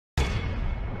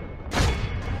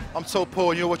I'm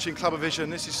Pall and you're watching CLUBAVISION.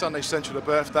 This is Sundissential, the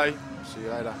birthday. See you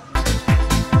later.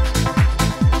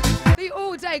 The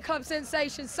all-day club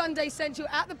sensation Sundissential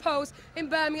at the Pulse in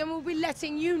Birmingham will be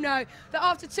letting you know that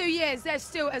after 2 years they're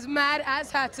still as mad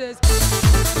as hatters.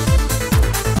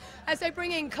 As they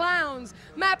bring in clowns,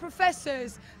 mad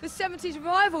professors, the 70s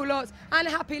revival lots and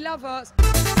happy love hearts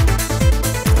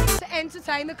to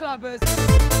entertain the clubbers.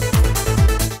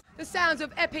 The sounds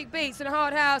of epic beats and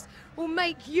hard house will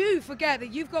make you forget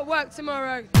that you've got work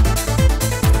tomorrow.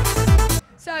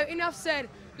 So enough said,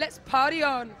 let's party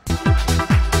on.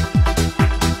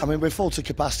 I mean, we're full to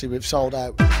capacity, we've sold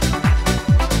out.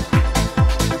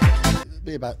 It'll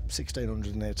be about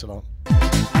 1,600 in here tonight.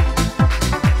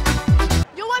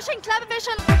 You're watching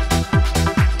CLUBAVISION.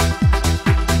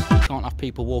 You can't have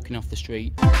people walking off the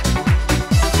street.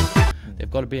 They've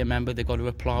got to be a member, they've got to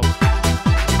applaud.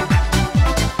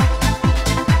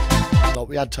 Like,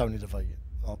 we had Tony DeVee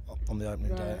on the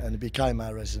opening day, and he became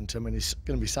our resident. I mean, he's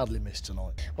going to be sadly missed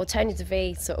tonight. Well, Tony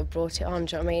DeVee sort of brought it on,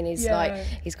 do you know what I mean? He's like,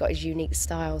 he's got his unique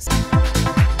styles.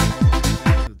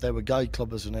 There were gay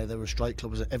clubbers in there, there were straight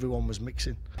clubbers, everyone was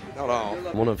mixing.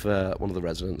 One of the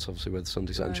residents, obviously, with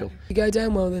Sundissential. You go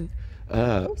down well then.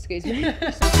 Oh, excuse me. You know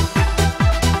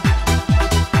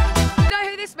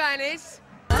who this man is?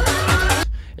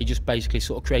 It just basically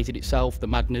sort of created itself, the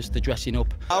madness, the dressing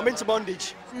up. I'm into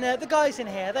bondage. No, the guys in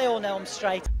here, they all know I'm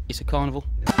straight. It's a carnival.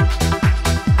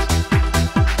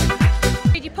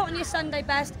 You put on your Sunday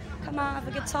best, come out, have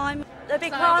a good time. A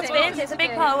big part of it, it's a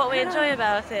big part of what we enjoy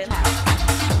about it.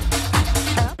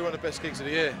 One of the best gigs of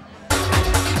the year.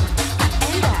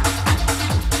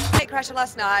 I crashed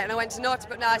last night and I went to Naughty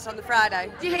But Nice on the Friday.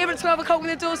 Did you hear at 12 o'clock when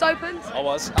the doors opened? I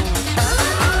was.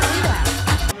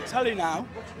 I'll tell you now.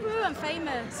 Ooh, I'm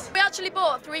famous. We actually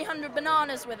bought 300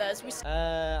 bananas with us.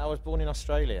 I was born in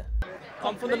Australia.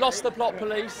 I'm from the Lost the Plot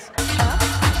police.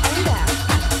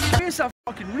 You're so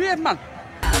fucking weird, man.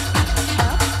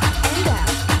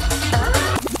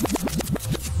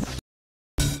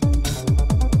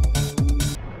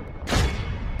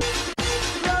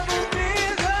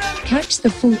 Catch the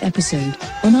full episode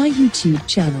on our YouTube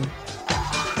channel.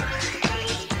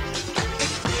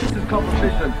 This is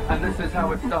CLUBAVISION, and this is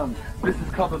how it's done. This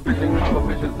is CLUBAVISION,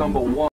 CLUBAVISION #1.